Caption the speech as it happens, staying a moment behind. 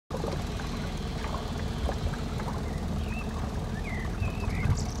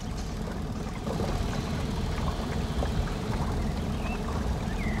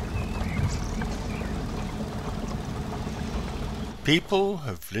People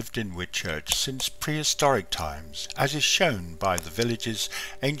have lived in Whitchurch since prehistoric times, as is shown by the village's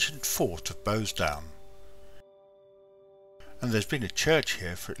ancient fort of Bowsdown. And there's been a church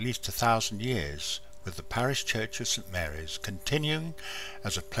here for at least 1,000 years, with the parish church of St Mary's continuing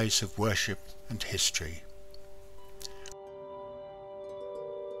as a place of worship and history.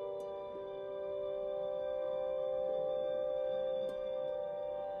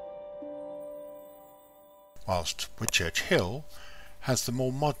 Whilst Whitchurch Hill has the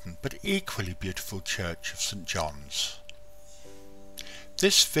more modern but equally beautiful church of St John's.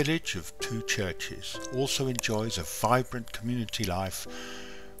 This village of two churches also enjoys a vibrant community life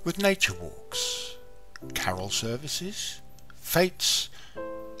with nature walks, carol services, fetes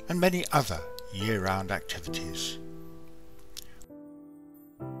and many other year-round activities.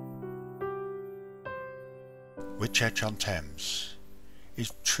 Whitchurch-on-Thames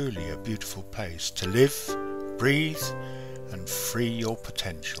is truly a beautiful place to live, breathe and free your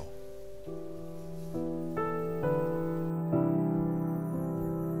potential.